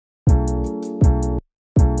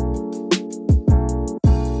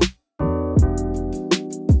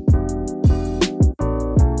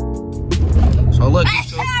look,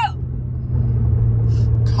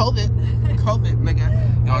 COVID, nigga.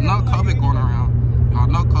 Y'all know COVID going around. Y'all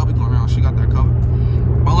know COVID going around. She got that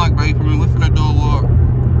COVID. But look, bro, we finna do a little,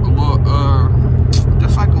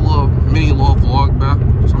 just like a little mini vlog, bro.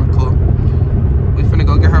 Something cool. We finna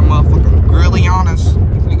go get her motherfucking Grillianas.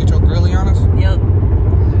 You finna get your Grillianas? Yep.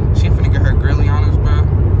 She finna get her Grillianas, bro.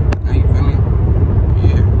 Hey, you feel me?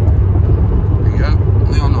 Yeah. Yep.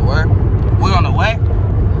 We on the way.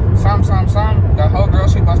 Some. The whole girl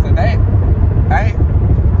she busted that. Hey.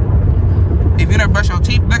 If you didn't brush your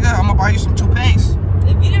teeth, nigga, I'm gonna buy you some toupees.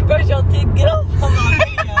 If you didn't brush your teeth, get off from my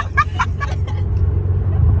video.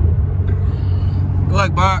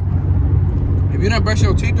 Look, bud. If you didn't brush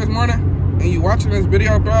your teeth this morning and you watching this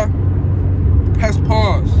video, bro, press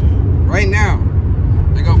pause right now.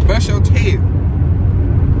 They go brush your teeth.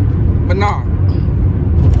 But nah,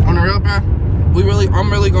 on the real, bro, I'm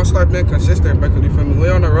really gonna start being consistent, bro. You feel me? We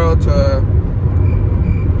on the road to.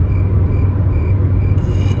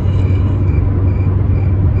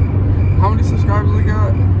 How many subscribers we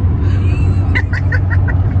got?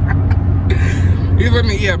 You feel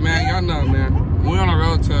me? Yeah, man. Y'all know, man. We on the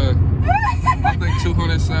road to, I think,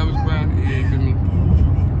 200 subs, bro. Yeah, you feel me?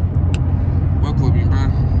 Welcome with me, bro.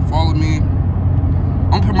 Follow me.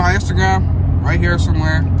 I'm gonna put my Instagram right here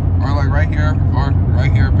somewhere, or like right here, or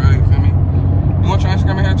right here, bro. You feel me? You want your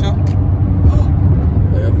Instagram in here too?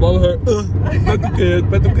 Yeah, follow her.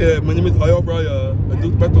 Better kid. My name is Ayo Raya. I do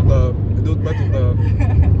better stuff.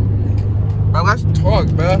 Bro, let's talk,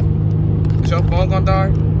 bro. Is your phone gonna die?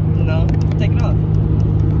 No, take it off.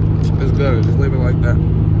 It's good. Just leave it like that.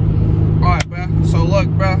 Alright, bro. So look,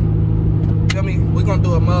 bro. Feel me? We gonna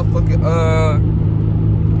do a motherfucking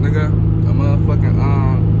nigga.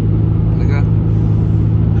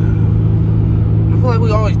 I feel like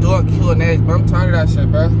we always do a Q&As, but I'm tired of that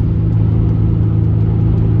shit, bro.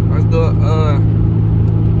 Let's do it.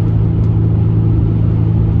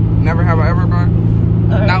 Never have I ever, bro.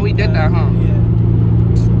 Now we did that, huh? Yeah.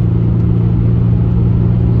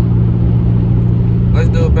 Let's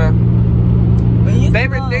do it, bro.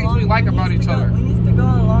 Favorite things we like about each other. We used to go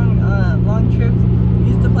on long trips. We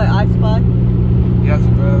used to play I Spy. Yes,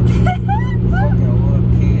 bro. Fucking little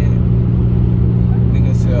kid.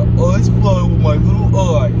 Nigga said, oh, it's flowing with my little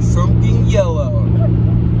eye. Something yellow.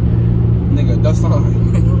 Nigga, that's not.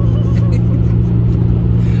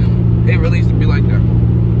 It really used to be like that.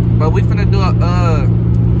 But we finna do a,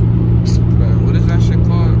 what is that shit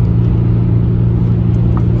called?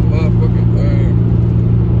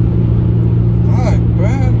 Fuck,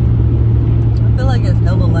 bruh. I feel like it's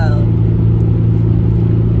hella loud.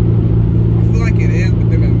 I feel like it is, but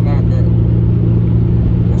then it's not, bro.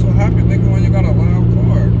 That's what happens, nigga, when you got a loud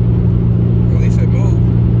car. At least it moves.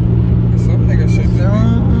 Some niggas shit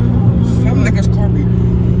some niggas car be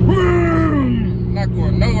not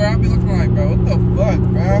going nowhere. I be looking like, bro, what the fuck,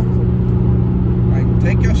 bro? Like,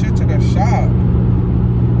 take your shit to the shop.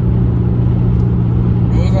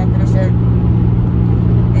 What was I gonna say?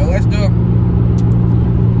 Now let's do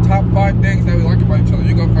top 5 things that we like about each other.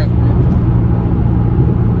 You go first, bro.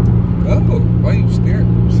 Oh, why you scared?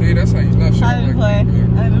 See, that's how you not sure. I just playing.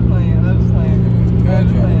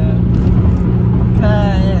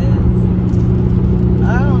 Cause I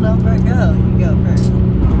don't know, bro. Go. You go first.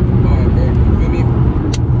 Alright, bro. You feel me?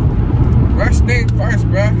 First thing first,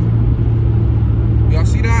 bro. Y'all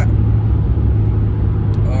see that?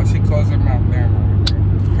 Oh, she closed her mouth there, bro.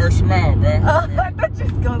 Her smile, bro. Oh, I thought you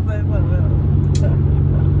was gonna say something else.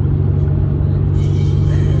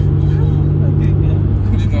 Okay, good.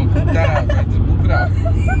 We just gonna boop that out, bro. Just boop it out.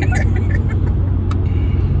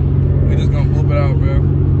 We just gonna boop it out, bro.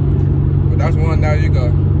 But that's one. Now you go.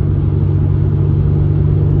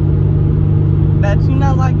 Bet you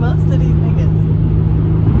not like most of these niggas.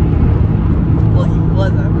 Well, he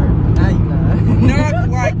was at first. Now you not. Not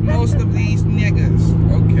like most of these niggas.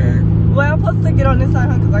 Okay. Well, I'm supposed to get on this side,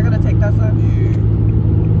 huh? Because I gotta take that side. Yeah.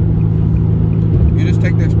 You just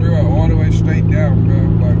take that spear all the way straight down, bro.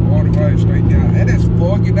 Like all the way straight down. It is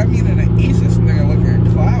foggy. That means in the east, this nigga looking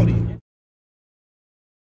cloudy.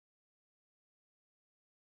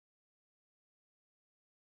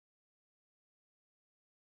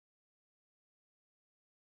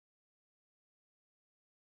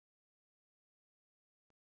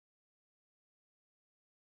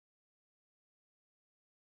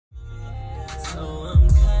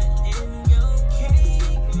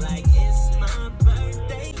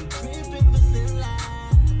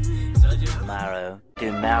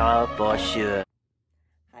 Tomorrow for sure.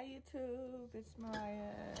 Hi YouTube, it's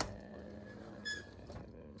Mariah.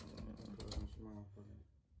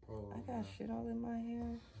 I got shit all in my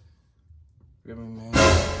hair. Feel me, man?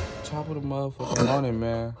 Top of the motherfucking morning,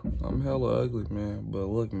 man. I'm hella ugly, man. But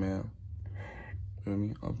look, man. Feel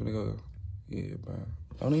me? I'm finna go. Yeah, man.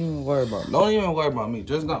 Don't even worry about me.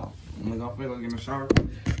 Just know. I'm gonna feel like in the shower.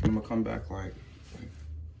 And I'm gonna come back like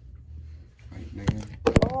nigga.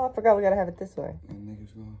 Oh, I forgot we gotta have it this way. And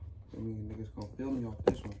niggas gonna feel me off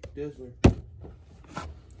this one. This way.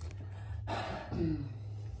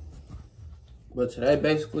 But today,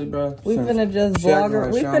 basically, bro. We finna just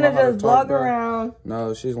vlog around.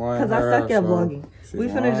 No, she's lying. Cause I suck at vlogging. We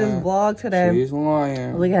finna just vlog today. She's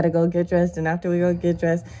lying. We gotta go get dressed, and after we go get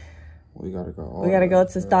dressed, we gotta go. We gotta go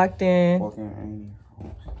to Stockton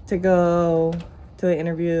to go to an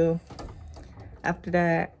interview. After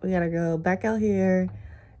that, we gotta go back out here.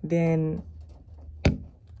 Then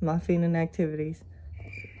my feeding activities.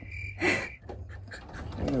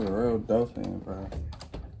 You're a real dolphin, bro.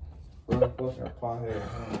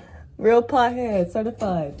 Real pothead,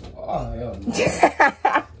 certified. Oh, hell no.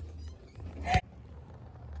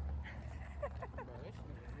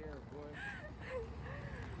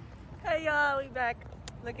 Hey y'all, we back.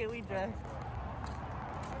 Look at we dressed.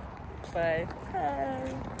 Bye.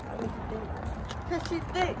 Hi. Cause she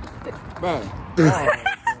thick. Bro.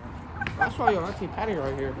 That's why your Auntie Patty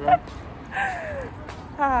right here, bro.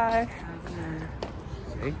 Hi.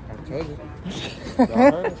 See, I told you. Y'all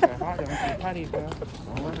heard it? Say hi to Auntie Patty, bro.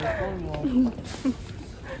 Don't let her phone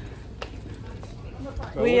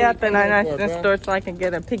you. We at the 99-cent store so I can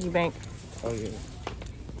get a piggy bank. Oh, yeah.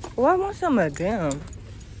 Well, I want some of them.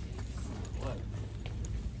 What?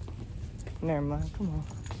 Never mind, come on.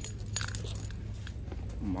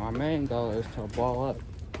 My main goal is to ball up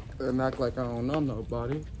and act like I don't know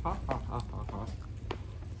nobody. Ha, ha, ha, ha, ha.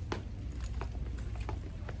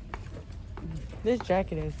 This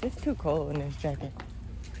jacket it's too cold in this jacket.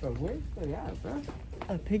 So where's the at, bro?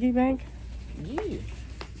 A piggy bank? Yeah.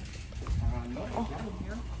 No, oh.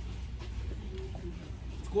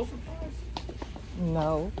 School supplies?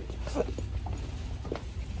 No.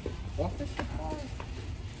 Office supplies?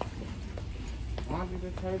 Laundry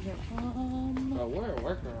detergent? Oh, we're a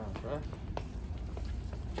workaround, bro.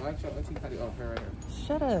 Let's see Patty off here right here.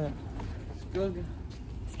 Shut up. Excuse me.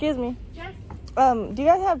 Excuse me. Yes? Do you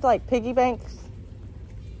guys have like piggy banks?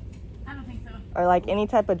 I don't think so. Or like any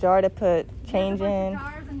type of jar to put change There's a in? bunch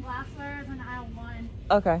of jars and glasswares in aisle 1.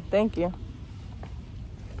 Okay, thank you.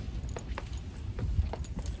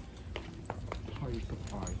 Party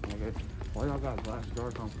supplies, nigga. Why y'all got glass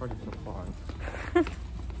jars on party supplies?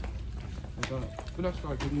 Who next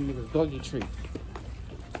start giving me niggas doggy treat?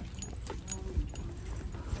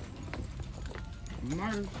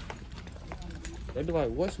 Murders. They be like,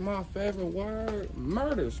 what's my favorite word?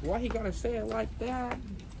 Murders. Why he gotta say it like that?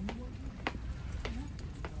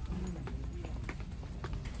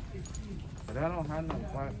 But I don't have no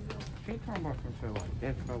fight. She talking about some shit like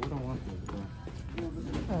that, but we don't want this, bro.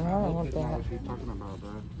 I don't want That's not that. what she's talking about,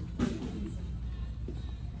 bro.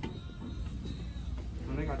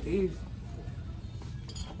 And they got these.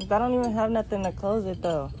 I don't even have nothing to close it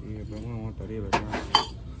though. Yeah, but we don't want that either, bro.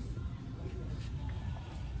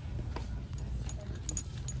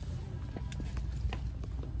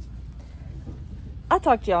 I'll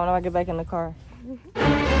talk to y'all when I get back in the car.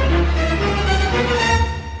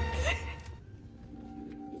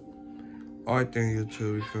 Alright then,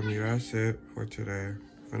 YouTube, you feel me? That's it for today.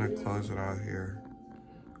 Finna close it out here.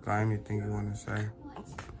 Got anything you wanna say?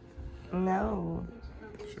 No.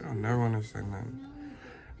 Shit, I never wanna say nothing.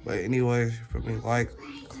 But anyways, you feel me? Like,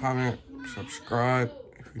 comment, subscribe.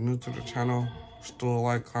 If you're new to the channel, still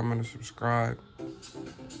like, comment, and subscribe. And,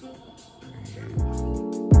 yeah.